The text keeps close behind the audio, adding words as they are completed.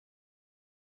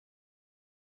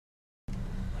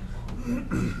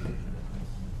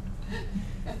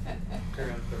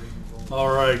All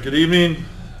right, good evening.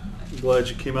 I'm glad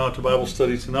you came out to Bible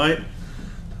study tonight.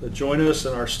 Join us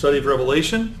in our study of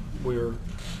Revelation. We're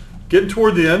getting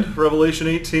toward the end, Revelation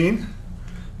 18.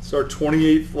 It's our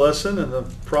 28th lesson in the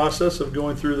process of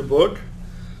going through the book.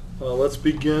 Let's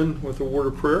begin with a word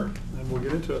of prayer, and we'll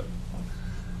get into it.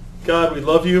 God, we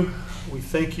love you. We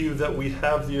thank you that we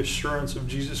have the assurance of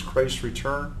Jesus Christ's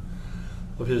return,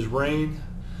 of his reign.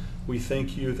 We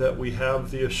thank you that we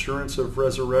have the assurance of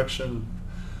resurrection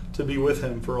to be with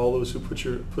him for all those who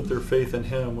put their faith in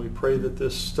him. We pray that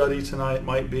this study tonight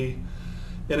might be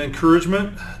an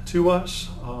encouragement to us,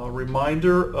 a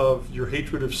reminder of your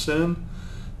hatred of sin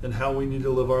and how we need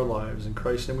to live our lives. In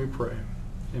Christ's name we pray.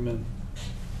 Amen.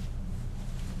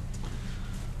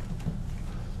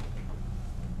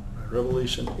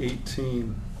 Revelation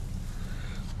 18.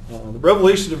 The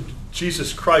revelation of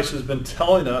Jesus Christ has been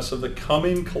telling us of the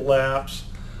coming collapse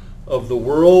of the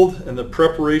world and the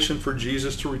preparation for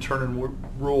Jesus to return and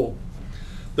rule.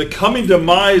 The coming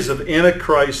demise of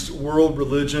Antichrist's world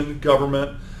religion,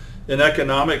 government, and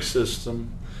economic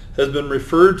system has been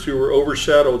referred to or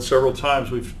overshadowed several times.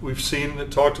 We've seen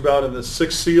it talked about in the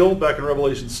sixth seal back in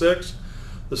Revelation 6,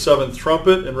 the seventh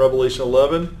trumpet in Revelation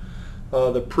 11,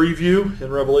 the preview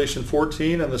in Revelation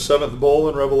 14, and the seventh bowl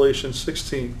in Revelation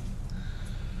 16.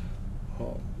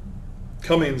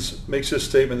 Cummings makes this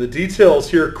statement: the details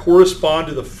here correspond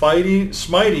to the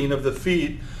smiting of the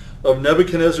feet of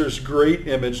Nebuchadnezzar's great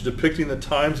image depicting the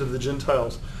times of the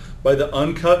Gentiles by the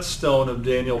uncut stone of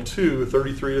Daniel 2,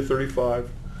 33 to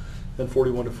 35 and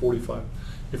 41 to 45.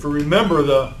 If you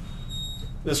remember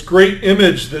this great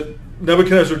image that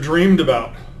Nebuchadnezzar dreamed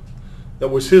about, that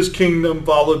was his kingdom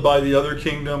followed by the other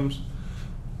kingdoms,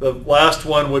 the last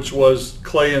one which was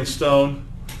clay and stone,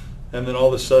 and then all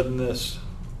of a sudden this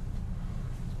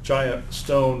giant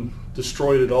stone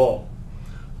destroyed it all.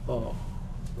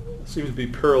 Seems to be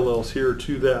parallels here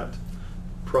to that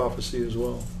prophecy as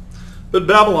well. But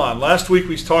Babylon, last week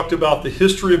we talked about the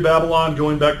history of Babylon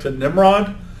going back to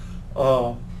Nimrod,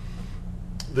 the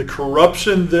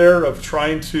corruption there of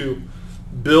trying to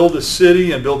build a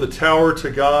city and build a tower to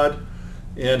God,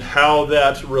 and how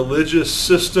that religious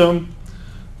system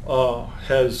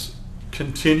has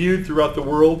continued throughout the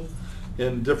world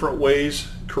in different ways,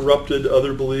 corrupted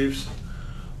other beliefs.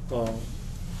 So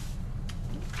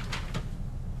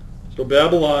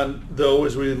Babylon, though,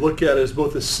 as we look at it, is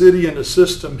both a city and a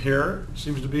system here. It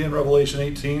seems to be in Revelation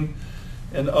 18.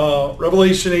 And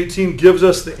Revelation 18 gives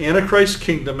us the Antichrist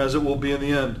kingdom as it will be in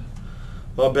the end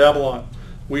of Babylon.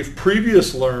 We've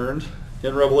previously learned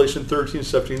in Revelation 13,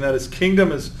 17 that his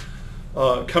kingdom is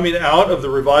coming out of the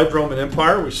revived Roman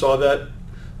Empire. We saw that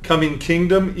coming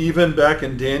kingdom even back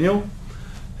in Daniel.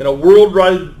 And a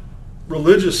worldwide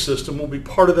religious system will be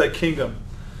part of that kingdom.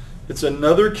 It's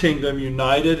another kingdom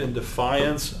united in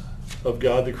defiance of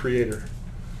God the Creator.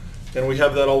 And we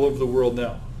have that all over the world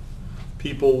now.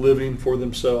 People living for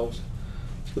themselves.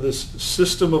 So this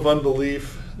system of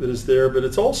unbelief that is there, but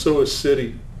it's also a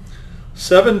city.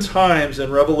 7 times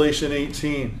in Revelation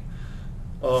 18,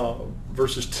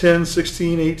 verses 10,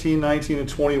 16, 18, 19, and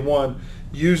 21,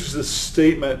 uses this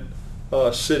statement,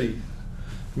 city.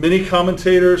 Many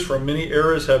commentators from many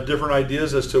eras have different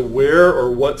ideas as to where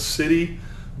or what city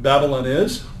Babylon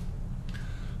is.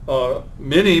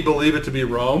 Many believe it to be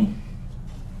Rome.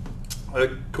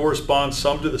 It corresponds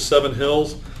some to the 7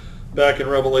 hills back in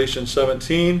Revelation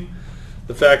 17.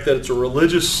 The fact that it's a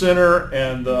religious center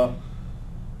and the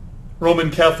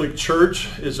Roman Catholic Church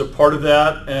is a part of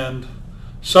that. And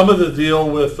some of the deal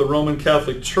with the Roman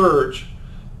Catholic Church,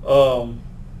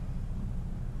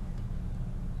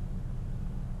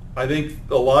 I think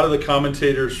a lot of the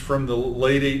commentators from the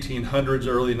late 1800s,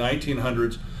 early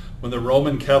 1900s, when the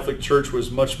Roman Catholic Church was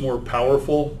much more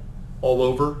powerful all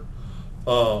over,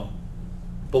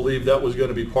 believed that was going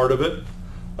to be part of it.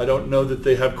 I don't know that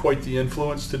they have quite the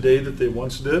influence today that they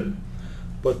once did,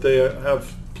 but they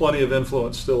have plenty of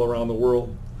influence still around the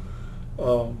world.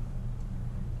 A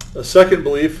second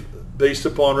belief, based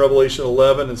upon Revelation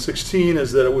 11 and 16,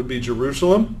 is that it would be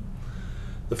Jerusalem.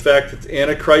 The fact that the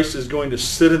Antichrist is going to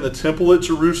sit in the temple at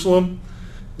Jerusalem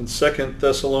in 2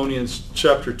 Thessalonians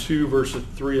chapter 2, verses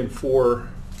 3 and 4.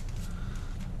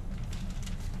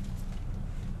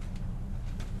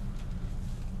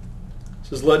 It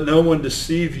says, "Let no one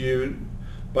deceive you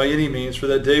by any means, for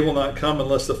that day will not come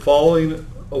unless the falling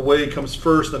away comes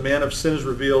first. The man of sin is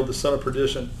revealed, the son of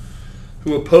perdition,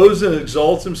 who opposes and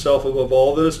exalts himself above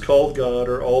all that is called God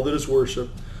or all that is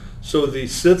worshipped, so that he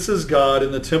sits as God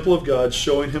in the temple of God,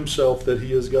 showing himself that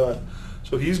he is God."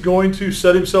 So he's going to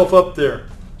set himself up there.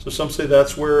 So some say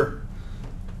that's where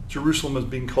Jerusalem is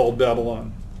being called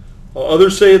Babylon.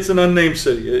 Others say it's an unnamed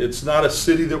city. It's not a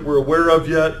city that we're aware of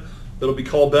yet that'll be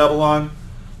called Babylon.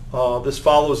 This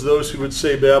follows those who would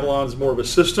say Babylon is more of a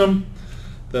system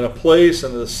than a place,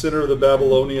 and the center of the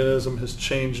Babylonianism has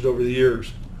changed over the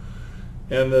years.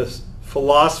 And the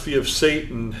philosophy of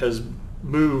Satan has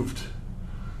moved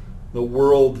the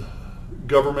world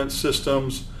government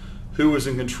systems, who is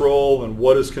in control and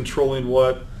what is controlling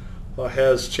what,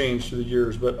 has changed through the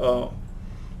years. But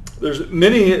there's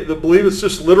many that believe it's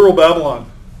just literal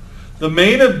Babylon. The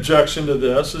main objection to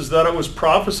this is that it was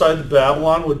prophesied that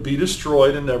Babylon would be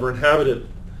destroyed and never inhabited.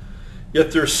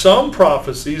 Yet there's some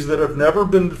prophecies that have never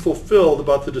been fulfilled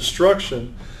about the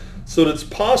destruction, so that it's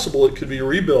possible it could be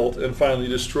rebuilt and finally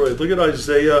destroyed. Look at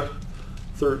Isaiah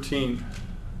 13.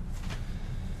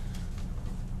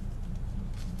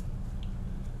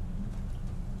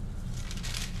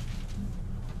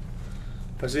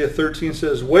 Isaiah 13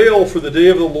 says, "Wail, for the day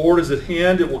of the Lord is at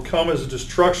hand. It will come as a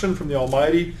destruction from the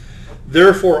Almighty.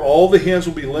 Therefore all the hands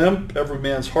will be limp, every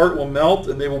man's heart will melt,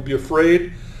 and they will be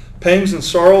afraid. Pangs and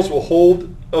sorrows will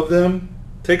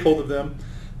take hold of them.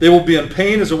 They will be in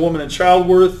pain as a woman in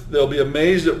childbirth. They'll be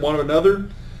amazed at one another.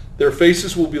 Their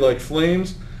faces will be like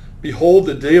flames. Behold,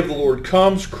 the day of the Lord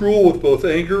comes, cruel with both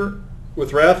anger,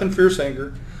 with wrath and fierce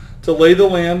anger, to lay the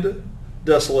land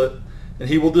desolate, and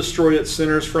he will destroy its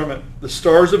sinners from it. The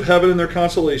stars of heaven and their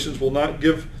constellations will not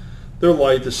give their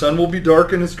light. The sun will be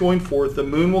dark in its going forth. The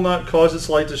moon will not cause its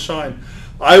light to shine.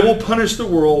 I will punish the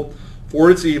world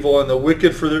for its evil and the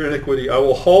wicked for their iniquity. I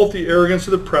will halt the arrogance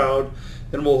of the proud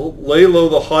and will lay low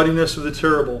the haughtiness of the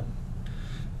terrible."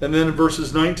 And then in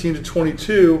verses 19 to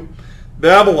 22,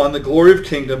 "Babylon, the glory of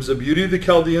kingdoms, the beauty of the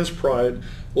Chaldeans' pride,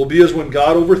 will be as when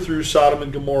God overthrew Sodom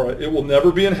and Gomorrah. It will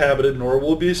never be inhabited, nor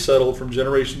will it be settled from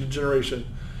generation to generation.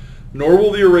 Nor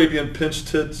will the Arabian pitch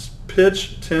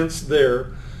tents there,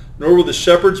 nor will the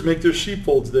shepherds make their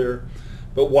sheepfolds there.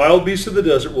 But wild beasts of the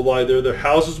desert will lie there. Their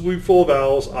houses will be full of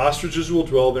owls. Ostriches will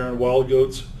dwell there, and wild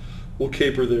goats will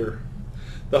caper there.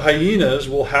 The hyenas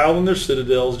will howl in their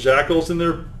citadels, jackals in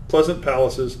their pleasant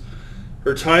palaces.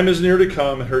 Her time is near to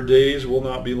come, and her days will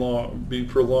not be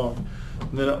prolonged."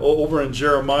 And then over in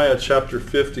Jeremiah chapter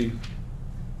 50,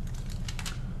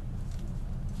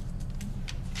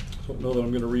 I don't know that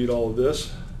I'm going to read all of this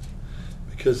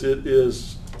because it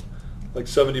is like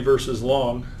 70 verses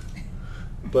long,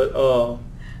 but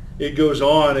it goes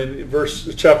on in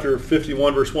chapter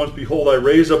 51, verse 1, "Behold, I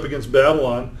raise up against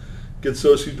Babylon, against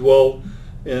those who dwell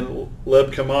in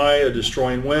Leb-Kamai, a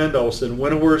destroying wind. I will send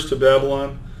winnowers to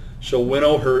Babylon, shall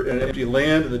winnow her in an empty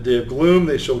land. In the day of gloom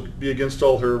they shall be against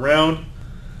all her around."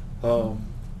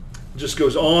 It just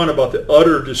goes on about the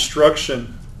utter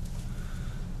destruction.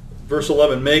 Verse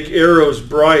 11, "Make arrows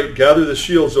bright, gather the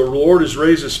shields. The Lord has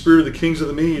raised a spear of the kings of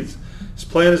the Medes. His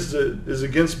plan is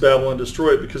against Babylon,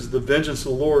 destroy it, because of the vengeance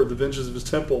of the Lord, the vengeance of his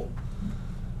temple.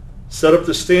 Set up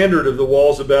the standard of the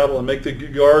walls of Babylon. Make the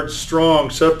guards strong.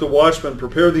 Set up the watchmen.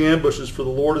 Prepare the ambushes, for the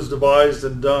Lord has devised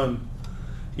and done.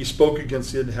 He spoke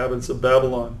against the inhabitants of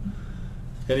Babylon."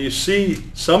 And you see,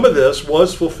 some of this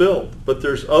was fulfilled, but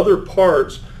there's other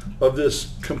parts of this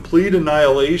complete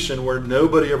annihilation where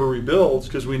nobody ever rebuilds,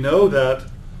 because we know that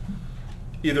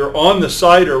either on the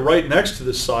site or right next to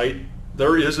the site,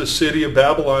 there is a city of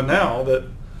Babylon now that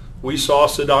we saw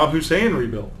Saddam Hussein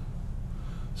rebuild.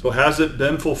 So has it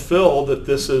been fulfilled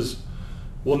that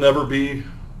will never be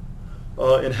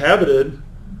inhabited?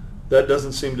 That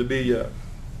doesn't seem to be yet.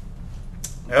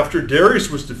 After Darius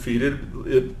was defeated,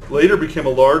 it later became a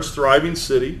large, thriving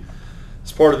city.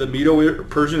 It's part of the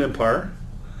Medo-Persian Empire.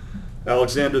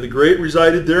 Alexander the Great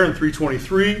resided there in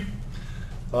 323.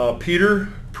 Peter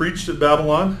preached at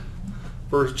Babylon.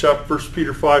 1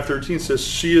 Peter 5:13 says,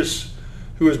 "She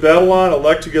who is Babylon,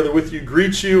 elect together with you,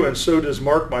 greets you, and so does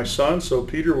Mark my son." So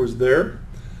Peter was there.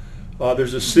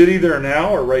 There's a city there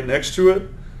now, or right next to it.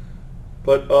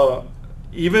 But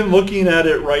even looking at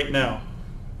it right now,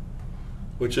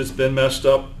 which has been messed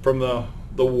up from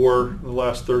the war in the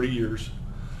last 30 years.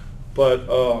 But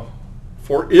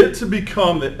for it to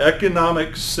become the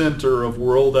economic center of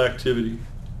world activity,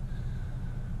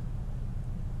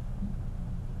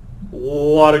 a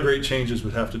lot of great changes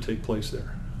would have to take place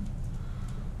there.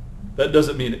 That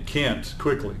doesn't mean it can't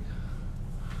quickly.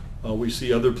 We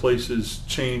see other places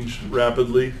change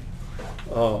rapidly.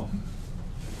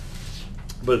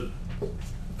 But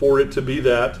for it to be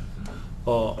that,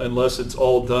 unless it's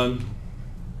all done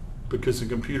because the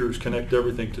computers connect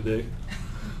everything today,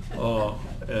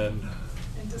 and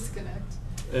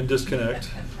disconnect.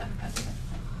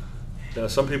 Yeah,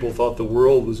 some people thought the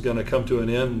world was going to come to an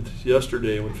end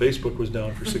yesterday when Facebook was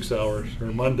down for 6 hours, or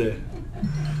Monday.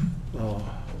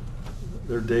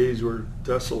 their days were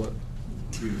desolate.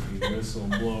 Goofy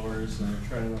whistleblowers and they're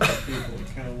trying to hold people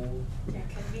accountable. Yeah,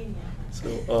 convenient.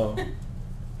 So,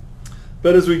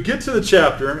 but as we get to the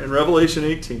chapter in Revelation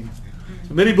 18,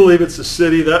 so many believe it's a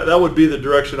city. That would be the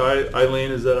direction I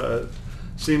lean, is that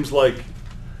seems like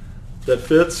that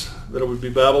fits, that it would be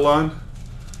Babylon.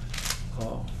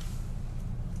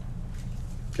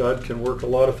 God can work a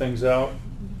lot of things out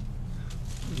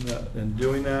in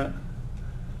doing that.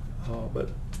 But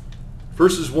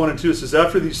verses 1 and 2, it says,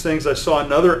 "After these things I saw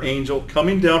another angel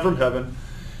coming down from heaven,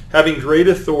 having great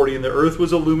authority, and the earth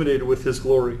was illuminated with his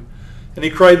glory. And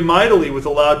he cried mightily with a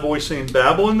loud voice, saying,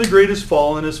 Babylon the great is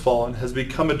fallen, has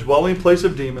become a dwelling place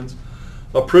of demons,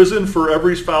 a prison for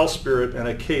every foul spirit, and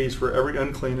a cage for every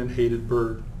unclean and hated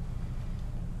bird."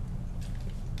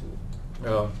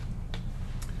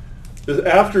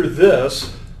 After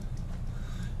this,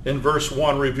 in verse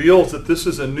 1, reveals that this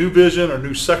is a new vision, or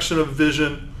new section of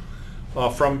vision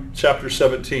from chapter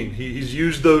 17. He's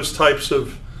used those types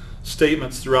of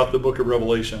statements throughout the book of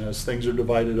Revelation as things are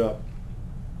divided up.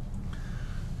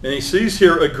 And he sees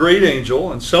here a great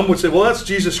angel, and some would say, well, that's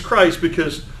Jesus Christ,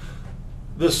 because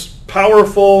this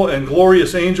powerful and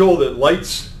glorious angel that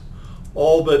lights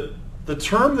all, but the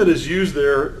term that is used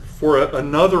there for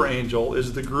another angel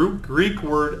is the Greek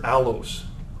word allos.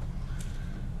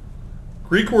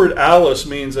 Greek word allos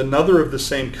means another of the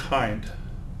same kind.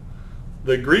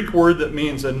 The Greek word that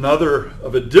means another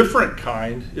of a different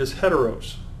kind is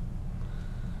heteros.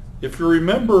 If you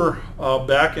remember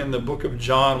back in the book of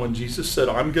John when Jesus said,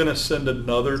 "I'm going to send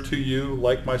another to you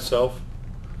like myself,"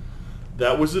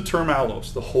 that was the term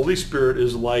allos. The Holy Spirit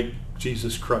is like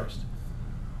Jesus Christ.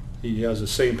 He has the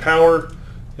same power,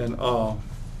 and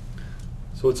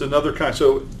so it's another kind.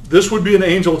 So this would be an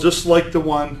angel just like the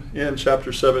one in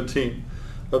chapter 17,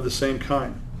 of the same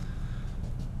kind.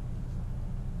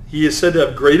 He is said to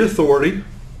have great authority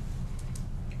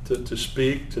to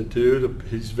speak, to do.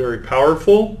 He's very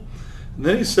powerful. And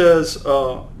then he says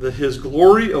that his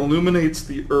glory illuminates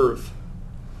the earth.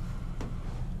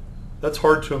 That's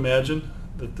hard to imagine,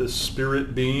 that this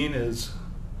spirit being is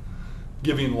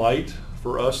giving light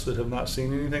for us that have not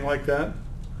seen anything like that.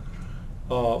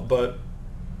 But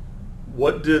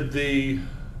what did the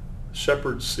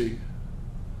shepherds see?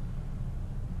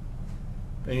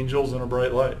 Angels and a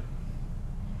bright light.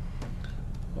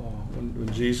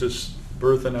 When Jesus'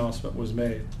 birth announcement was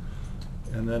made.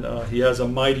 And then he has a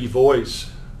mighty voice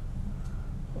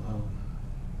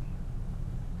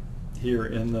here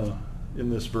in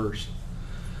this verse.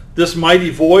 This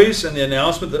mighty voice and the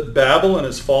announcement that Babylon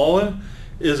has fallen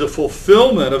is a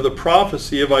fulfillment of the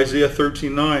prophecy of Isaiah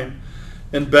 13:9.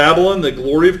 "And Babylon, the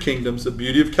glory of kingdoms, the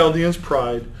beauty of Chaldeans'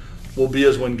 pride, will be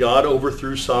as when God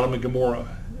overthrew Sodom and Gomorrah."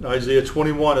 In Isaiah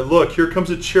 21, "And look, here comes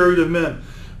a chariot of men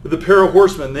with a pair of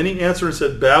horsemen." Then he answered and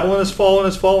said, "Babylon has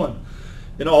fallen,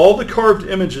 and all the carved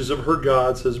images of her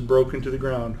gods has broken to the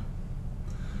ground."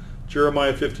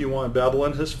 Jeremiah 51,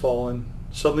 "Babylon has fallen,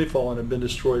 suddenly fallen, and been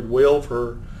destroyed. Wail for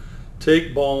her.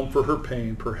 Take balm for her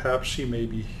pain. Perhaps she may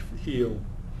be healed."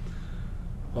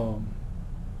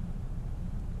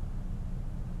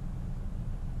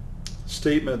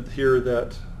 Statement here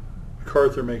that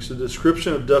MacArthur makes: "The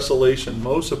description of desolation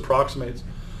most approximates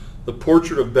the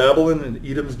portrait of Babylon and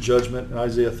Edom's judgment in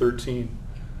Isaiah 13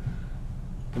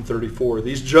 and 34.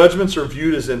 These judgments are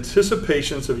viewed as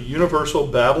anticipations of universal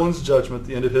Babylon's judgment at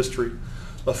the end of history.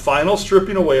 A final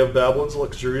stripping away of Babylon's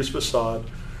luxurious facade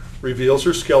reveals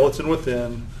her skeleton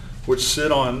within, which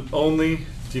sit on only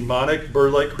demonic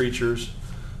bird-like creatures.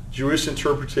 Jewish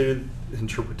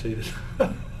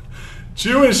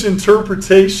Jewish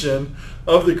interpretation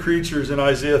of the creatures in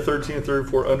Isaiah 13 and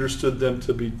 34 understood them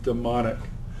to be demonic."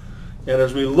 And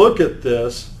as we look at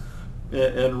this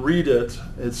and read it,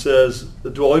 it says, "The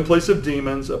dwelling place of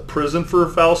demons, a prison for a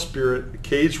foul spirit, a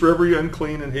cage for every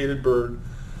unclean and hated bird."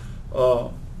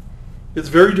 It's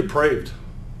very depraved.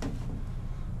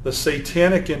 The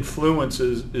satanic influence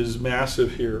is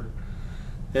massive here.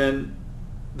 And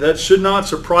that should not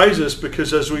surprise us,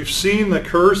 because as we've seen the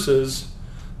curses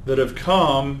that have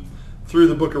come through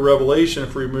the book of Revelation,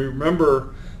 if we remember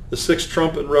the sixth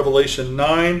trumpet in Revelation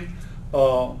 9,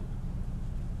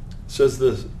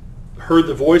 says heard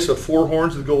the voice of four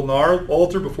horns of the golden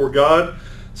altar before God,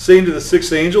 saying to the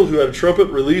sixth angel who had a trumpet,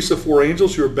 "Release the four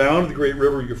angels who are bound to the great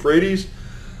river Euphrates."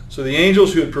 So the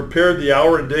angels who had prepared the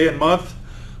hour and day and month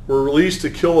were released to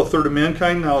kill a third of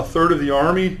mankind, now a third of the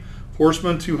army,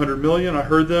 horsemen, 200 million. I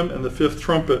heard them, and the fifth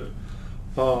trumpet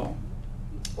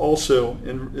also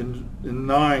in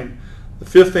 9. The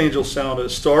fifth angel sounded, "A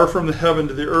star from the heaven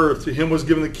to the earth. To him was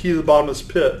given the key to the bottomless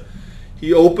pit.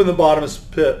 He opened the bottomless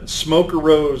pit. Smoke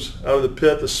arose out of the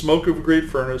pit, the smoke of a great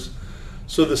furnace.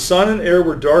 So the sun and air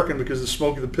were darkened because of the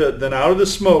smoke of the pit. Then out of the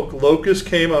smoke locusts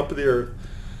came up to the earth,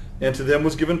 and to them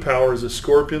was given power as the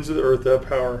scorpions of the earth have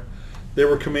power. They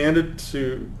were commanded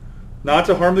not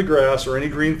to harm the grass or any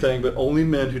green thing, but only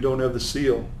men who don't have the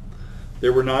seal. They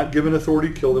were not given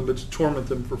authority to kill them, but to torment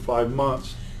them for 5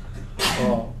 months.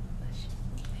 And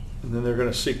then they're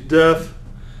going to seek death.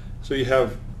 So you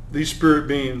have these spirit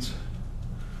beings.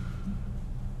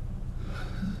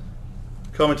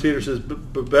 Commentator says,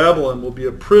 but Babylon will be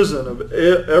a prison of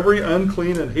every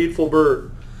unclean and hateful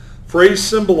bird. Phrase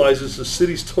symbolizes the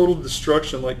city's total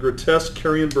destruction like grotesque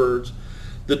carrion birds.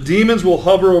 The demons will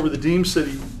hover over the doomed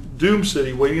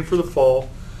city, waiting for the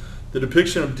fall. The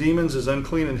depiction of demons as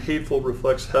unclean and hateful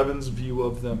reflects heaven's view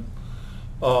of them.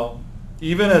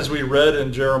 Even as we read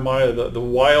in Jeremiah, the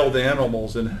wild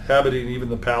animals inhabiting even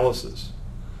the palaces.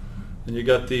 And you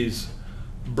got these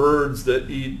birds that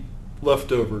eat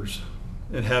leftovers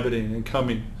inhabiting and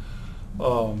coming.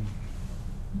 Again,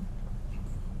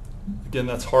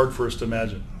 that's hard for us to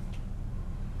imagine.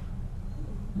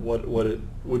 What it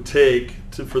would take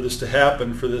for this to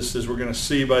happen, for this, as we're going to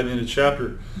see by the end of the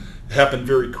chapter, happen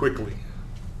very quickly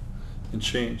and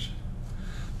change.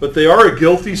 But they are a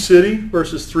guilty city,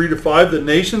 verses 3 to 5. The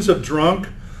nations have drunk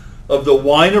of the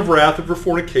wine of wrath of her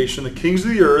fornication. The kings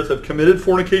of the earth have committed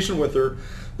fornication with her.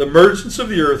 The merchants of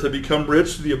the earth have become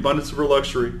rich through the abundance of her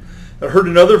luxury. I heard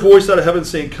another voice out of heaven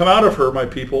saying, come out of her, my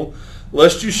people,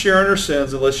 lest you share in her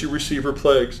sins, unless you receive her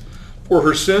plagues. For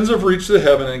her sins have reached the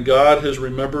heaven, and God has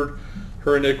remembered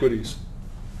her iniquities.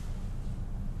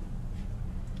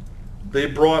 They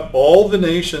brought all the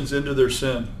nations into their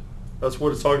sin. That's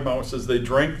what it's talking about when it says they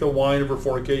drank the wine of her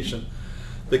fornication.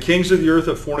 The kings of the earth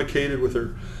have fornicated with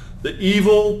her. The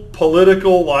evil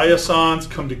political liaisons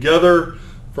come together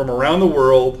from around the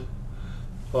world.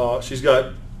 She's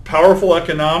got powerful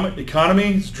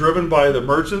economy. It's driven by the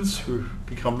merchants who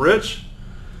become rich,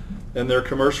 and their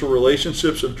commercial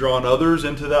relationships have drawn others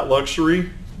into that luxury.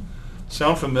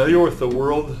 Sound familiar with the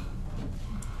world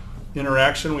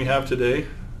interaction we have today?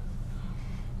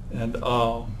 And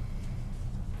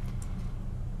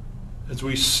as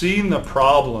we've seen the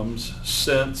problems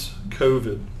since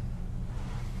COVID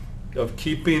of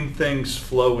keeping things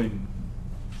flowing,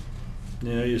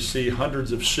 you see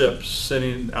hundreds of ships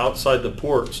sitting outside the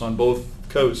ports on both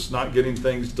coasts, not getting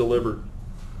things delivered.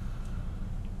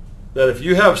 That if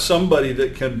you have somebody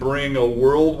that can bring a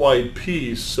worldwide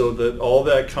peace so that all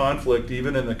that conflict,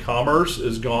 even in the commerce,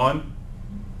 is gone,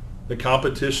 the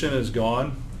competition is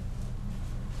gone,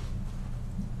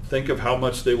 think of how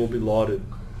much they will be lauded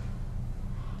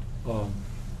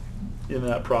in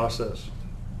that process.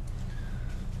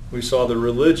 We saw the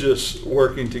religious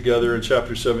working together in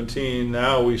chapter 17.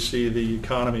 Now we see the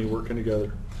economy working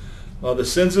together. The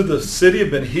sins of the city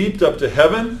have been heaped up to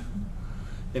heaven,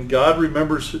 and God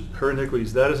remembers her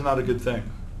iniquities. That is not a good thing.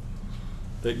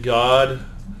 That God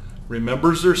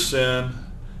remembers their sin,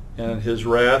 and his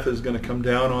wrath is going to come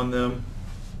down on them.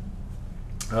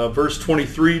 Verse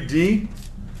 23d.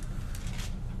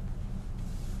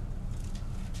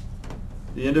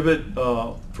 The end of it,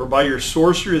 for by your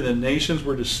sorcery the nations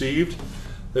were deceived.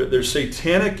 There's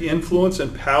satanic influence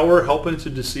and power helping to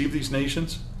deceive these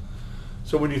nations.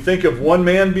 So when you think of one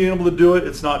man being able to do it,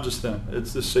 it's not just them.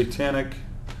 It's the satanic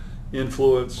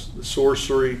influence, the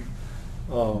sorcery.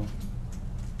 As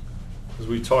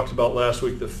we talked about last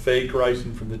week, the fake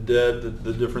rising from the dead,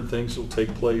 the different things that will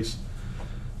take place.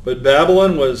 But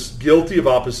Babylon was guilty of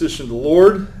opposition to the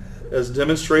Lord, as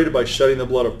demonstrated by shedding the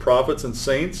blood of prophets and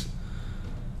saints.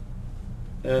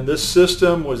 And this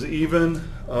system was even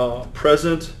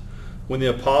present when the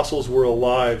apostles were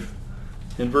alive.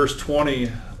 In verse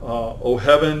 20, O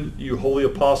heaven, you holy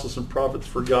apostles and prophets,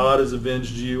 for God has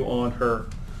avenged you on her.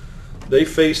 They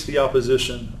faced the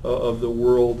opposition of the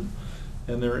world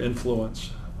and their influence.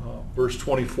 Verse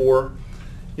 24,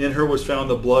 in her was found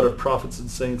the blood of prophets and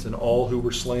saints and all who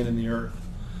were slain in the earth.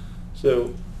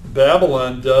 So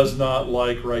Babylon does not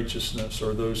like righteousness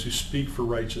or those who speak for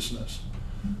righteousness.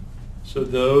 So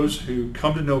those who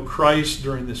come to know Christ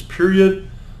during this period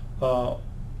are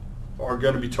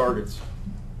going to be targets.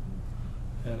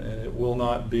 And it will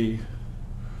not be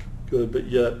good, but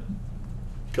yet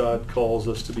God calls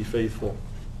us to be faithful.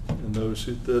 And those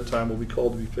who at that time will be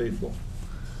called to be faithful.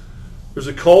 There's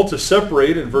a call to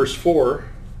separate in verse 4.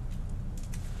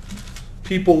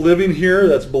 People living here,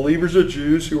 that's believers or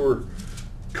Jews, who were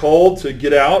called to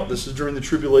get out. This is during the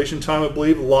tribulation time, I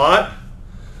believe. Lot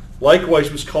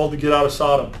likewise was called to get out of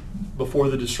Sodom before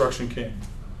the destruction came.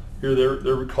 Here they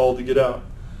were called to get out.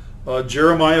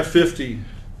 Jeremiah 50.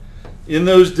 In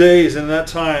those days, in that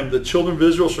time, the children of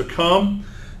Israel shall come,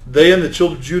 they and the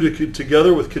children of Judah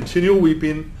together with continual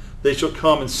weeping, they shall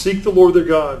come and seek the Lord their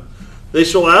God. They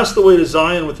shall ask the way to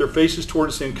Zion with their faces toward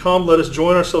us, saying, Come, let us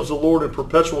join ourselves to the Lord in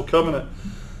perpetual covenant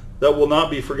that will not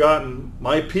be forgotten.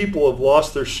 My people have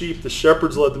lost their sheep. The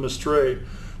shepherds led them astray.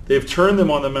 They've turned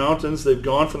them on the mountains. They've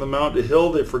gone from the mountain to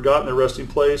hill. They've forgotten their resting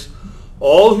place.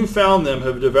 All who found them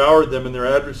have devoured them and their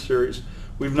adversaries.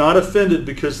 We've not offended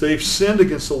because they've sinned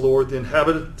against the Lord, the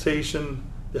habitation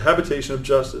of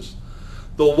justice.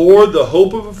 The Lord, the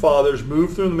hope of the fathers,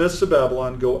 move through the midst of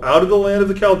Babylon, go out of the land of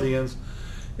the Chaldeans,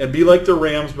 and be like the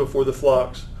rams before the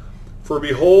flocks. For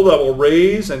behold, I will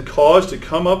raise and cause to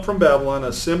come up from Babylon an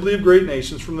assembly of great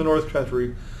nations from the north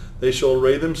country. They shall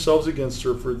array themselves against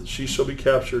her, for she shall be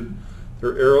captured.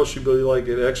 Their arrows shall be like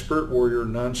an expert warrior,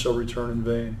 none shall return in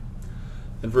vain.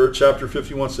 And chapter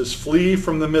 51 says, Flee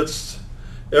from the midst,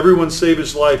 everyone save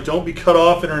his life. Don't be cut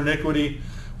off in her iniquity,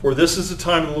 for this is the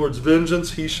time of the Lord's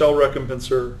vengeance. He shall recompense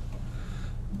her.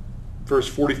 Verse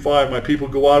 45, My people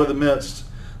go out of the midst.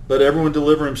 Let everyone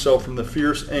deliver himself from the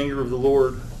fierce anger of the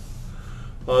Lord.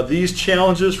 These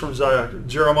challenges from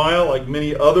Jeremiah, like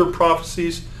many other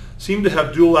prophecies, seem to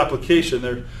have dual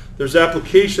application. There's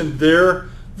application there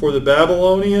for the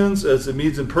Babylonians as the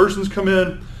Medes and Persians come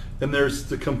in, and there's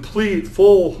the complete,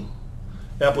 full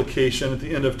application at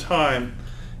the end of time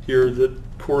here that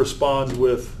corresponds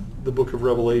with the book of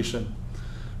Revelation.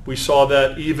 We saw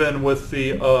that even with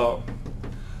the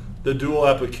dual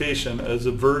application, as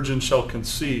a virgin shall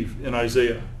conceive in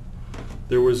Isaiah.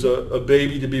 There was a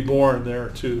baby to be born there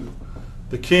to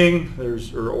the king,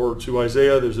 or to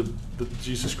Isaiah. There's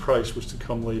Jesus Christ was to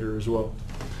come later as well.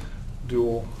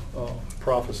 Dual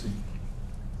prophecy.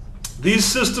 These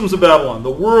systems of Babylon,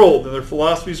 the world and their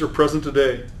philosophies are present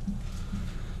today.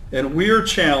 And we are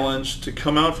challenged to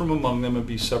come out from among them and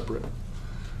be separate.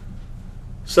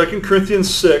 2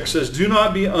 Corinthians 6 says, Do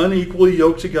not be unequally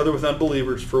yoked together with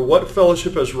unbelievers, for what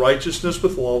fellowship has righteousness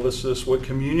with lawlessness? What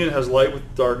communion has light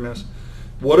with darkness?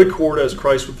 What accord has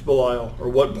Christ with Belial? Or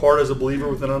what part has a believer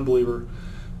with an unbeliever?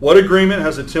 What agreement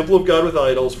has the temple of God with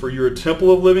idols? For you are a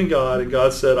temple of living God, and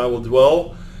God said, I will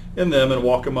dwell in them and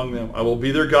walk among them. I will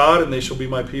be their God, and they shall be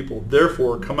my people.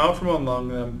 Therefore, come out from among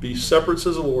them, be separate,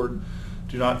 says the Lord.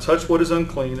 Do not touch what is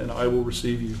unclean, and I will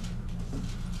receive you.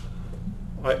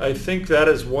 I think that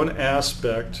is one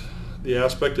aspect, the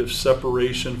aspect of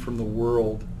separation from the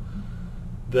world,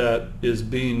 that is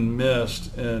being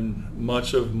missed in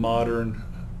much of modern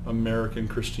American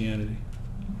Christianity.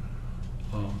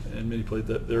 And many places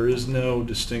that there is no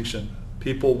distinction.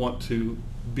 People want to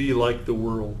be like the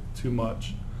world too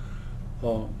much,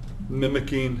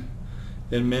 mimicking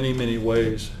in many, many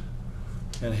ways.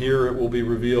 And here it will be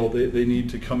revealed they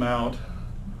need to come out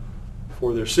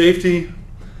for their safety,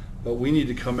 but we need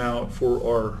to come out for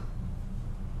our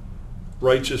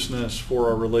righteousness, for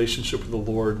our relationship with the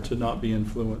Lord, to not be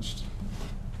influenced.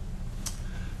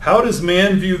 How does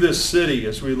man view this city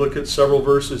as we look at several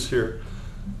verses here?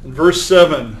 In verse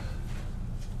 7,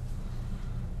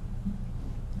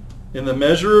 in the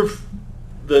measure of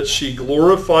that she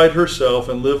glorified herself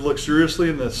and lived luxuriously,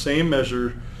 in the same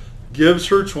measure gives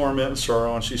her torment and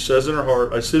sorrow. And she says in her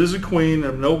heart, I sit as a queen,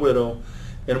 am no widow,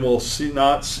 and will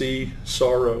not see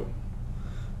sorrow.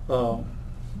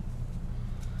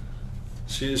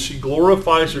 She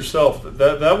glorifies herself.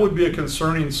 That would be a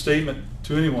concerning statement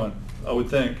to anyone, I would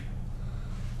think.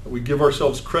 We give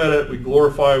ourselves credit, we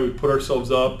glorify, we put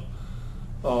ourselves up.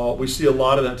 We see a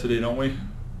lot of that today, don't we?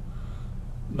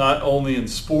 Not only in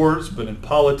sports, but in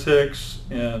politics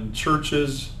and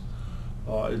churches.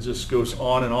 It just goes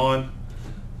on and on.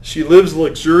 She lives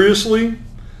luxuriously.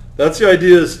 That's the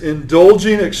idea, is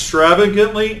indulging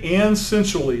extravagantly and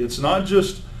sensually. It's not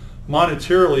just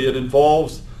monetarily. It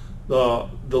involves the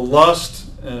lust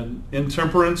and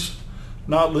intemperance,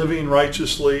 not living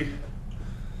righteously.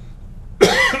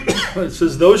 It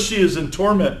says, though she is in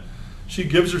torment, she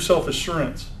gives herself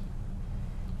assurance.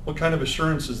 What kind of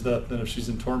assurance is that then if she's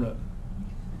in torment?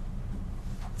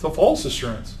 It's a false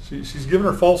assurance. She's given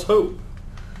her false hope.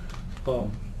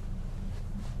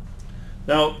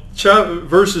 Now,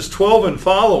 verses 12 and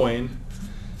following,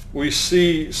 we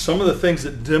see some of the things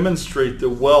that demonstrate the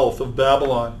wealth of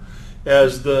Babylon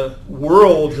as the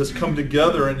world has come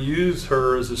together and used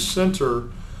her as a center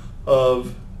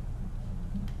of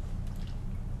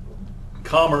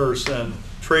commerce and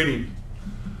trading.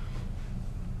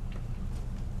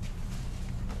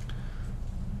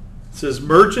 It says,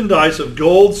 merchandise of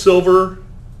gold, silver,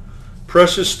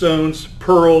 precious stones,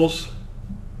 pearls,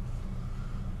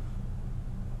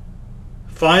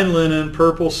 fine linen,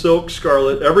 purple, silk,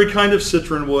 scarlet, every kind of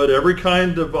citron wood, every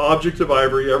kind of object of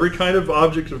ivory, every kind of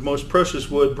object of most precious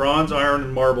wood, bronze, iron,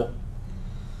 and marble.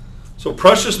 So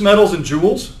precious metals and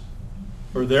jewels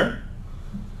are there.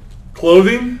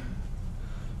 Clothing,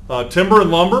 timber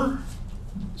and lumber,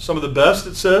 some of the best,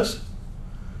 it says.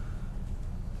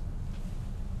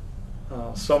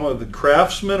 Some of the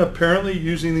craftsmen apparently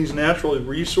using these natural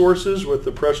resources with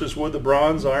the precious wood, the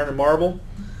bronze, iron, and marble.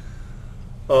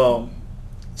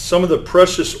 Some of the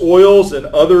precious oils and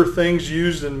other things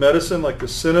used in medicine, like the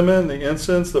cinnamon, the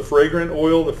incense, the fragrant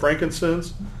oil, the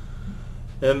frankincense.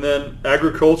 And then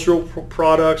agricultural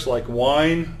products like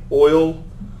wine, oil,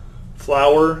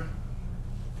 flour,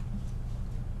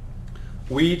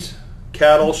 wheat,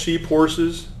 cattle, sheep,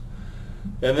 horses.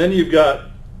 And then you've got,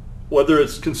 whether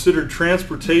it's considered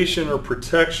transportation or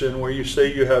protection, where you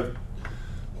say you have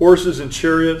horses and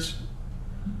chariots,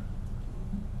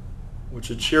 which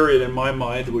a chariot in my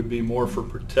mind would be more for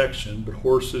protection, but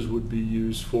horses would be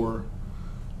used for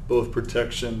both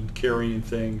protection, carrying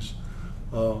things,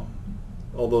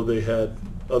 although they had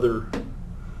other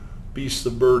beasts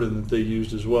of burden that they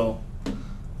used as well.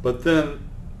 But then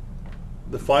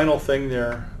the final thing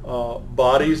there,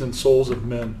 bodies and souls of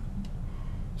men,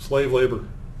 slave labor.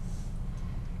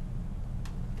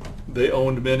 They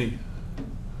owned many.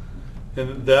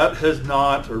 And that has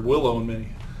not, or will own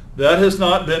many. That has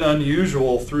not been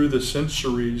unusual through the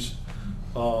centuries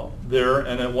there.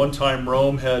 And at one time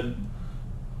Rome had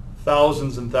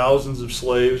thousands and thousands of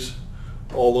slaves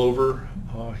all over.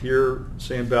 Here,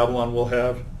 say in Babylon, we'll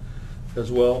have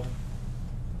as well.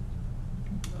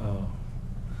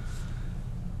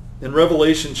 In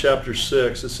Revelation chapter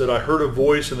 6, it said, I heard a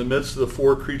voice in the midst of the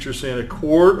four creatures saying, a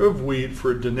quart of wheat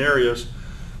for a denarius,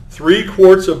 3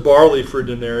 quarts of barley for a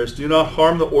denarius. Do not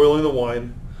harm the oil and the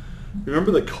wine.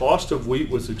 Remember, the cost of wheat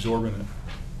was exorbitant.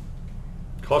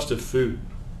 Cost of food.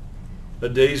 A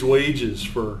day's wages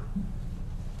for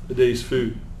a day's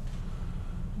food.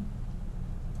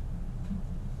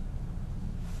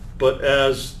 But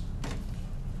as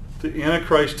the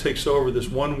Antichrist takes over, this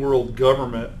one world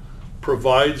government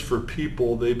provides for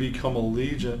people, they become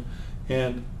allegiant,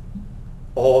 and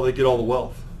they get all the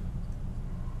wealth.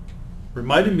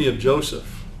 Reminded me of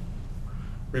Joseph.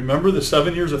 Remember the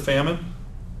 7 years of famine?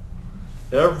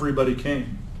 Everybody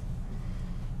came.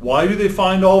 Why do they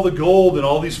find all the gold in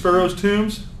all these pharaohs'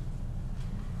 tombs?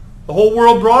 The whole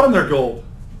world brought them their gold.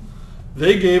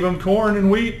 They gave them corn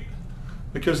and wheat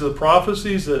because of the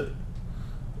prophecies that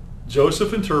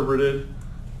Joseph interpreted,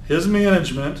 his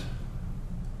management,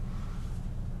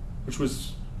 which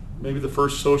was maybe the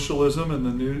first socialism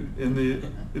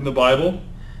in the Bible,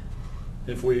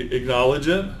 if we acknowledge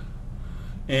it.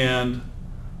 And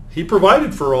he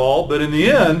provided for all, but in the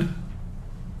end,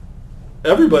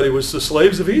 everybody was the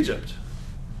slaves of Egypt.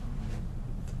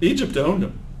 Egypt owned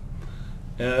them.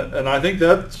 And I think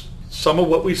that's some of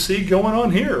what we see going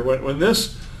on here. When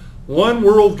this one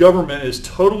world government is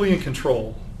totally in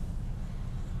control,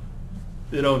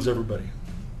 it owns everybody.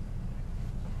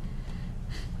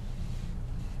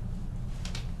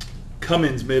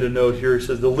 Cummings made a note here. He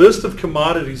says, the list of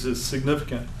commodities is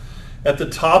significant. At the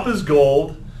top is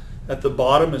gold. At the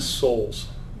bottom is souls.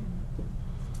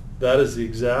 That is the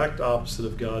exact opposite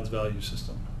of God's value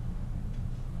system.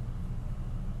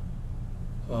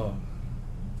 But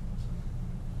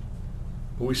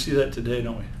we see that today,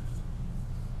 don't we?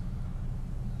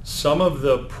 Some of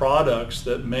the products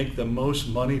that make the most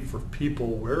money for people,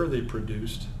 where are they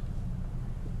produced?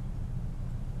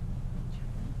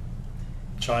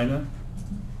 China.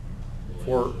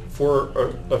 For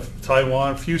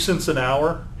Taiwan, a few cents an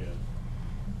hour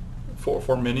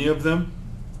for many of them.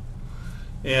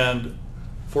 And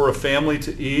for a family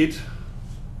to eat,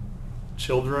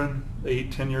 children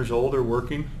 8, 10 years old are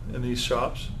working in these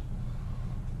shops,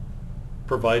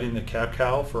 providing the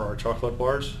cacao for our chocolate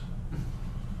bars.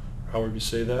 However you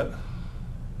say that.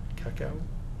 Cacao.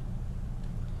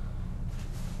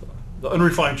 The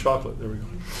unrefined chocolate, there we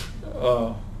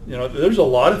go. There's a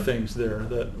lot of things there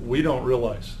that we don't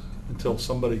realize until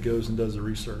somebody goes and does the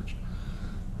research.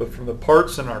 But from the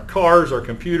parts in our cars, our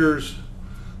computers,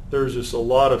 there's just a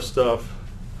lot of stuff,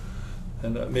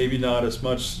 and maybe not as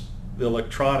much the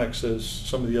electronics as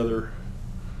some of the other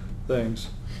things.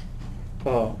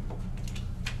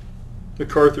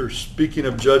 MacArthur, speaking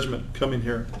of judgment, coming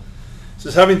here,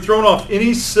 says, having thrown off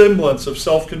any semblance of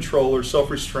self-control or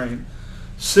self-restraint,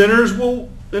 sinners will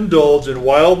indulge in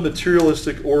wild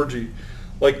materialistic orgy.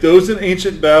 Like those in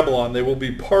ancient Babylon, they will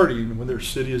be partying when their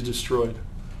city is destroyed.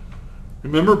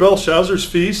 Remember Belshazzar's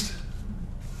feast?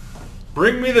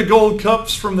 Bring me the gold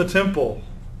cups from the temple.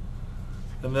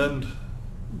 And then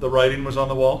the writing was on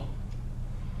the wall.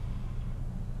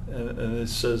 And it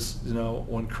says, you know,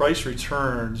 when Christ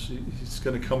returns, he's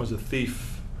going to come as a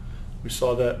thief. We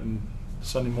saw that in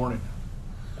Sunday morning.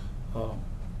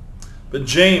 But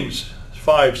James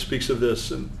 5 speaks of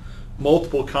this, and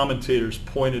multiple commentators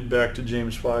pointed back to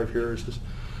James 5 here. It says,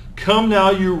 "Come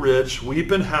now, you rich,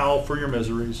 weep and howl for your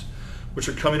miseries, which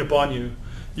are coming upon you.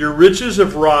 Your riches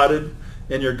have rotted,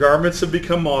 and your garments have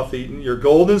become moth-eaten. Your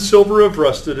gold and silver have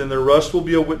rusted, and their rust will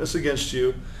be a witness against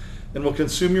you, and will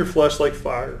consume your flesh like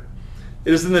fire.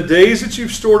 It is in the days that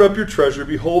you've stored up your treasure.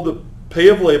 Behold, the pay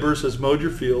of laborers has mowed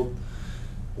your field,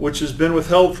 which has been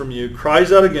withheld from you,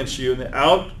 cries out against you, and the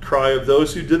outcry of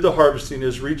those who did the harvesting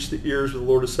has reached the ears of the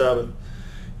Lord of Sabaoth.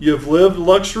 You have lived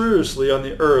luxuriously on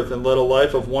the earth and led a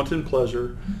life of wanton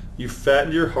pleasure. You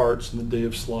fattened your hearts in the day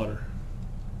of slaughter."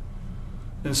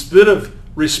 Instead of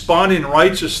responding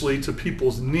righteously to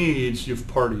people's needs, you've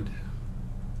partied.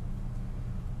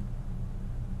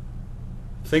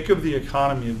 Think of the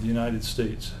economy of the United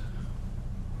States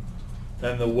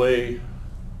and the way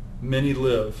many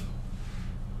live.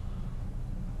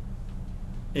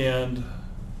 And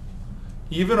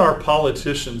even our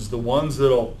politicians, the ones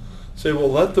that'll say,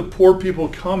 well, let the poor people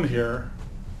come here,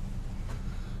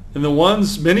 and the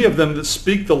ones, many of them that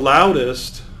speak the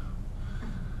loudest,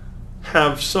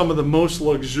 have some of the most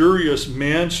luxurious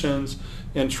mansions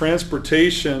and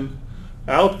transportation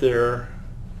out there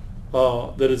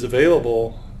that is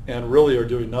available, and really are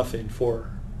doing nothing for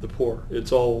the poor.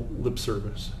 It's all lip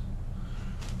service.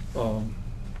 I'm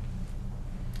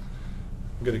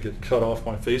going to get cut off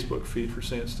my Facebook feed for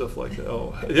saying stuff like that.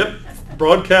 Oh, yep,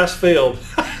 broadcast failed.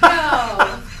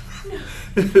 No.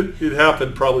 It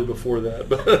happened probably before that,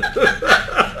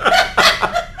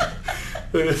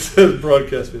 but it says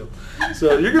broadcast failed.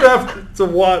 So you're going to have to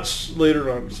watch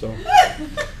later on. So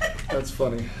that's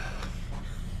funny.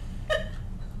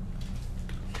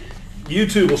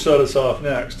 YouTube will shut us off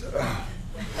next.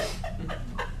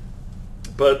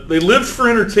 But they lived for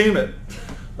entertainment.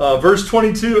 Verse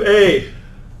 22a,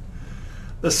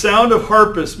 the sound of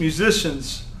harpists,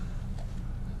 musicians,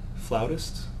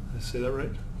 flautists, did I say that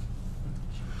right?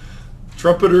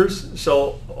 Trumpeters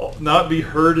shall not be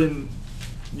heard in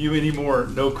you anymore.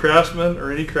 No craftsman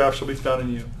or any craft shall be found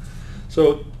in you.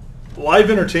 So live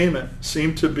entertainment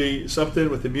seemed to be something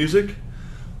with the music.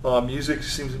 Music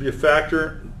seems to be a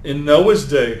factor. In Noah's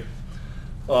day,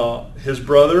 his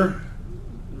brother,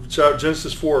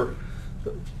 Genesis 4,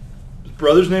 his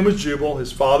brother's name was Jubal.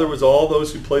 His father was all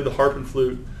those who played the harp and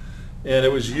flute. And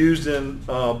it was used in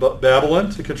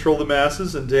Babylon to control the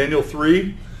masses. In Daniel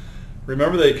 3,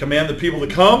 remember, they command the people to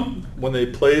come when they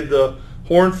played the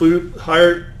horn, flute,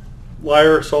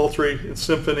 lyre, psaltery, and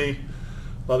symphony.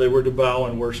 They were to bow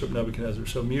and worship Nebuchadnezzar.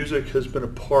 So music has been a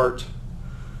part.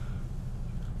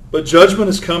 But judgment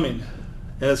is coming,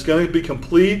 and it's going to be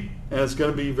complete, and it's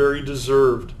going to be very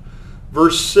deserved.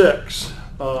 Verse 6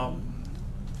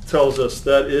 tells us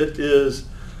that it is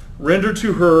rendered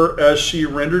to her as she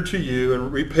rendered to you,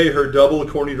 and repay her double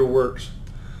according to her works.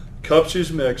 Cups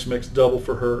she's mixed double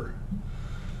for her.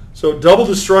 So double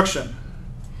destruction.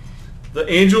 The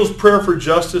angel's prayer for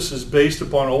justice is based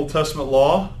upon Old Testament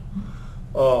law.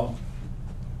 The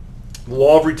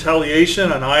law of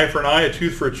retaliation, an eye for an eye, a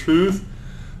tooth for a tooth.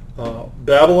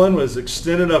 Babylon was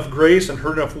extended enough grace and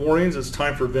heard enough warnings. It's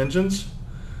time for vengeance.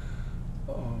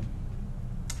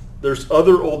 There's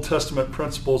other Old Testament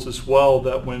principles as well,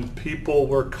 that when people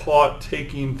were caught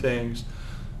taking things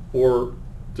or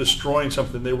destroying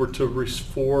something, they were to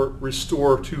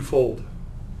restore twofold.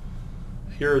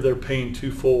 Here they're paying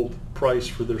twofold price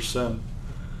for their sin.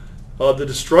 The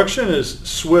destruction is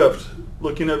swift.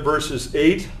 Looking at verses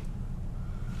 8,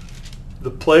 the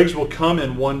plagues will come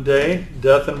in one day,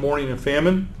 death and mourning and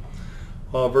famine.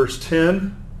 Verse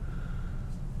 10,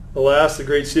 alas, the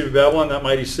great city of Babylon, that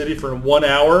mighty city, for in 1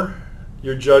 hour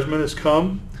your judgment has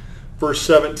come. Verse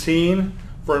 17,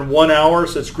 for in 1 hour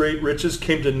such great riches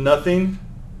came to nothing.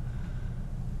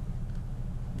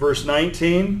 Verse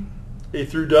 19, they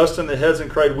threw dust on the heads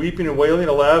and cried, weeping and wailing,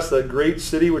 alas, that great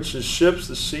city which is ships,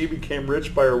 the sea became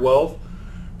rich by her wealth,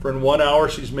 for in 1 hour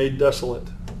she's made desolate.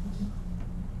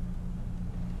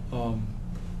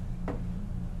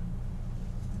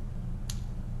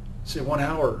 Say 1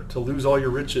 hour to lose all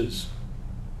your riches.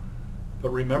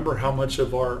 But remember how much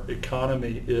of our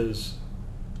economy is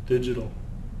digital.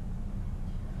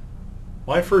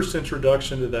 My first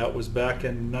introduction to that was back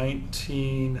in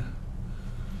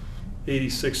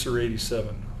 1986 or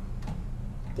 87.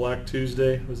 Black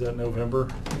Tuesday, was that November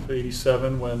of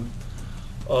 87, when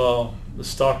the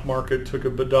stock market took a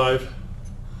dive.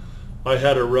 I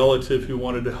had a relative who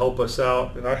wanted to help us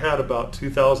out, and I had about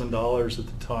 $2,000 at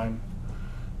the time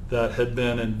that had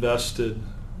been invested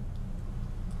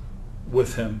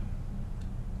with him,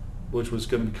 which was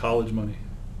going to be college money.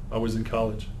 I was in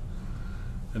college,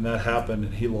 and that happened,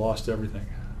 and he lost everything.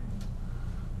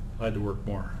 I had to work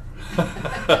more.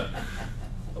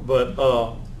 But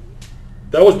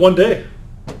that was one day.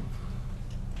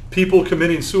 People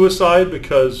committing suicide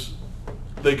because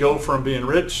they go from being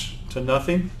rich to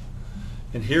nothing.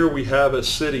 And here we have a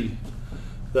city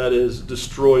that is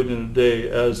destroyed in a day,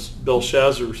 as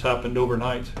Belshazzar's happened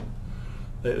overnight.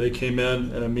 They came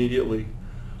in and immediately.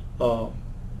 The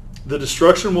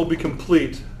destruction will be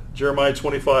complete. Jeremiah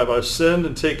 25, I send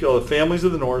and take all the families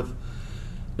of the north,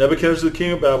 Nebuchadnezzar the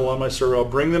king of Babylon, my servant. I'll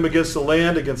bring them against the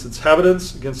land, against its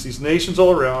inhabitants, against these nations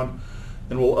all around,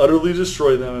 and will utterly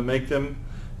destroy them and make them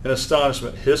an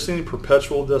astonishment, hissing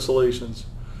perpetual desolations.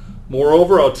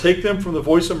 Moreover, I'll take them from the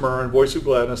voice of myrrh and voice of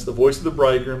gladness, the voice of the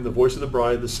bridegroom, the voice of the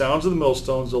bride, the sounds of the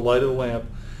millstones, the light of the lamp.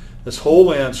 This whole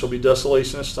land shall be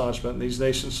desolation and astonishment, and these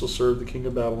nations shall serve the king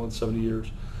of Babylon 70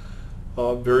 years.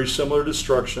 Very similar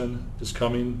destruction is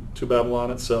coming to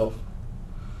Babylon itself.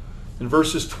 In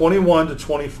verses 21 to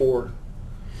 24,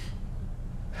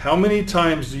 how many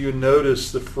times do you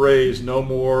notice the phrase no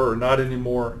more or not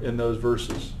anymore in those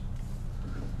verses?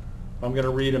 I'm going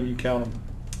to read them, you count them.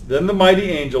 Then the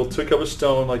mighty angel took up a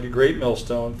stone like a great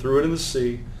millstone, threw it in the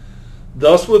sea.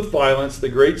 Thus with violence the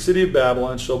great city of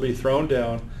Babylon shall be thrown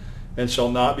down and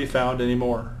shall not be found any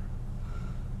more.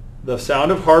 The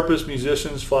sound of harpists,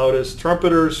 musicians, flautists,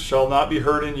 trumpeters shall not be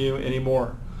heard in you any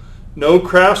more. No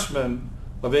craftsman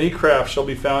of any craft shall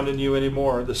be found in you any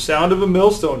more. The sound of a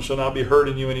millstone shall not be heard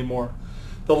in you any more.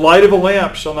 The light of a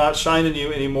lamp shall not shine in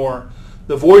you any more.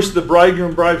 The voice of the bridegroom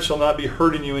and bride shall not be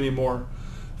heard in you any more.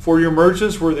 For your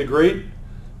merchants were the great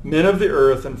men of the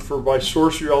earth, and for by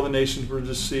sorcery all the nations were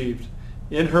deceived.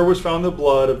 In her was found the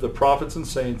blood of the prophets and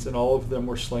saints, and all of them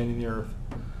were slain in the earth.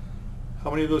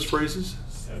 How many of those phrases?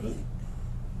 7.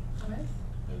 What?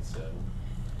 And 7.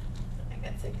 I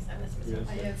got 6. I was Yes. missing.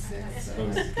 I had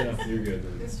 6. Yeah. You're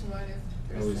good. This one, if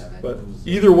I there's was- 7. But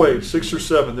either way, 6 or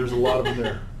 7, there's a lot of them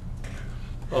there.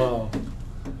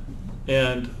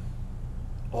 And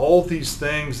all these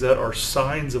things that are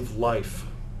signs of life.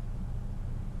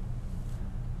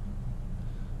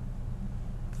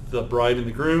 The bride and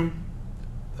the groom,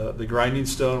 the grinding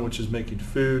stone, which is making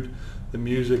food, the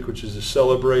music, which is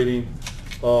celebrating,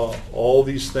 all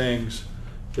these things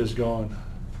is gone.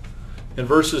 In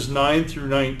verses 9 through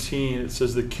 19, it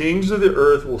says, the kings of the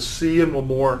earth will see and will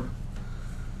mourn.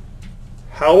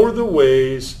 How are the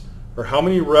ways, or how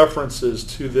many references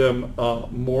to them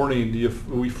mourning do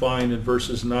we find in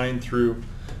verses 9 through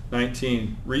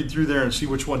 19? Read through there and see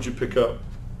which ones you pick up.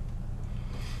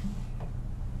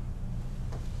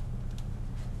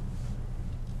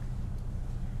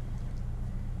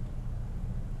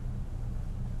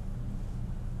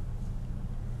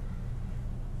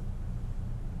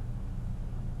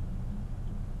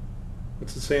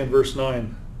 What's it say in verse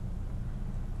 9?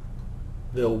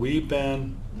 They'll weep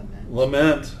and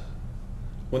lament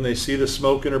when they see the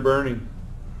smoke and are burning.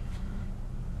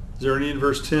 Is there any in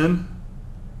verse 10?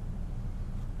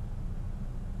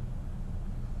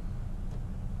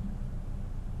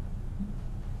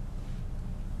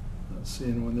 Not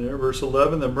seeing one there. Verse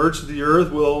 11, the merchants of the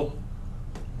earth will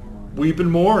weep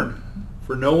and mourn,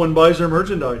 for no one buys their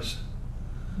merchandise.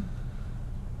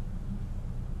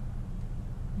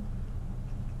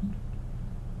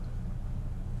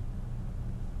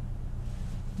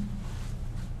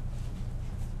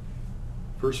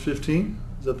 Verse 15,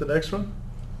 is that the next one?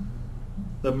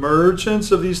 The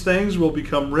merchants of these things will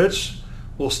become rich,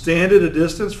 will stand at a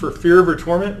distance for fear of her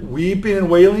torment, weeping and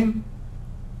wailing.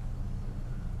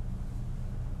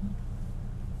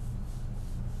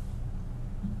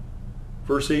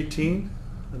 Verse 18,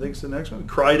 I think it's the next one.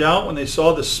 Cried out when they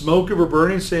saw the smoke of her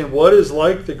burning, saying, what is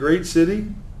like the great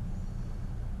city?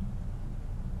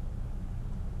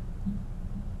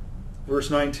 Verse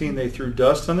 19, they threw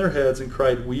dust on their heads and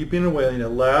cried, weeping and wailing,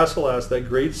 alas, alas, that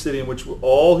great city in which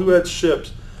all who had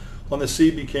ships on the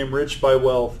sea became rich by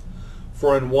wealth.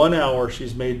 For in 1 hour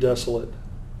she's made desolate.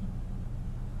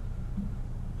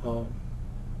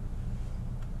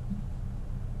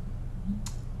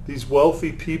 These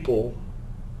wealthy people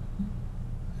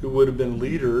who would have been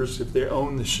leaders if they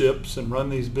owned the ships and run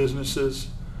these businesses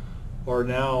are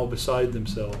now beside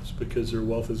themselves because their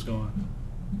wealth is gone.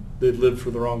 They'd lived for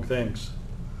the wrong things.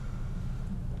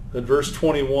 In verse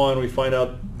 21, we find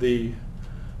out the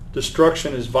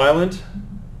destruction is violent.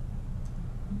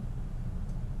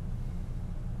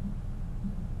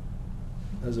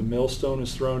 as a millstone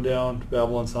is thrown down,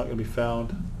 Babylon's not going to be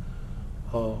found.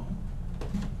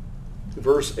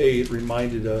 Verse 8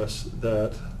 reminded us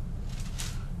that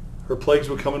her plagues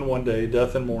will come in one day,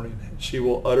 death and mourning. She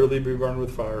will utterly be burned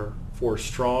with fire, for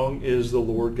strong is the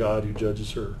Lord God who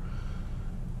judges her.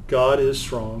 God is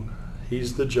strong.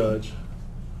 He's the judge.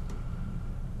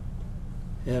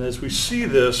 And as we see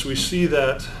this, we see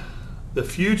that the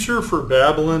future for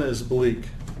Babylon is bleak.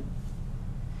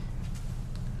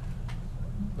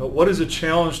 But what is a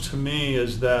challenge to me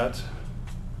is that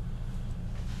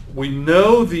we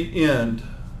know the end,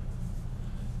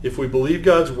 if we believe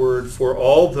God's word, for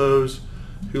all those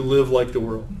who live like the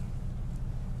world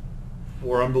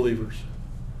or unbelievers.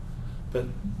 But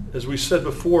as we said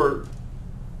before,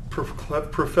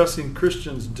 professing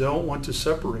Christians don't want to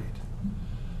separate.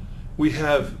 We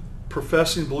have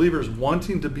professing believers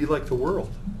wanting to be like the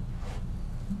world,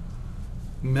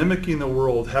 mimicking the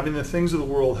world, having the things of the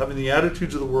world, having the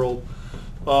attitudes of the world.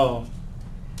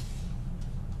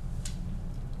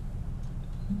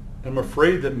 I'm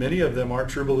afraid that many of them aren't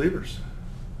true believers.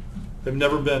 They've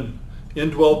never been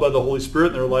indwelled by the Holy Spirit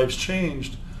and their lives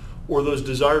changed, or those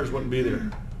desires wouldn't be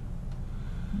there.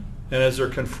 And as they're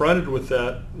confronted with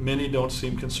that, many don't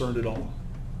seem concerned at all.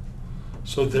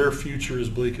 So their future is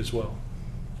bleak as well.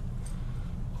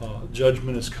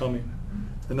 Judgment is coming.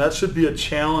 And that should be a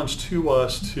challenge to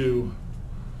us to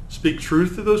speak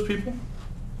truth to those people,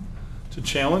 to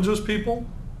challenge those people.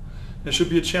 It should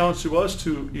be a challenge to us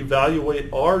to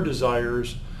evaluate our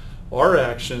desires, our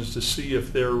actions, to see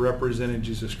if they're representing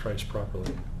Jesus Christ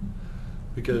properly.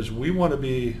 Because we want to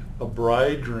be a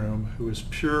bridegroom who is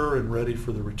pure and ready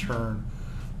for the return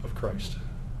of Christ.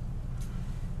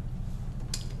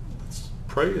 Let's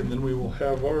pray, and then we will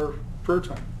have our prayer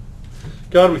time.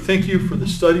 God, we thank you for the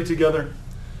study together.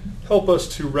 Help us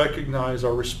to recognize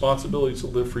our responsibility to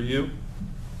live for you.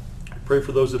 I pray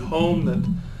for those at home that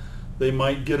they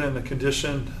might get in a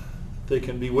condition they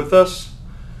can be with us.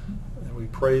 And we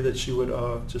pray that you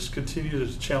would just continue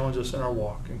to challenge us in our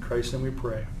walk. In Christ's name we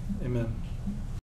pray. Amen.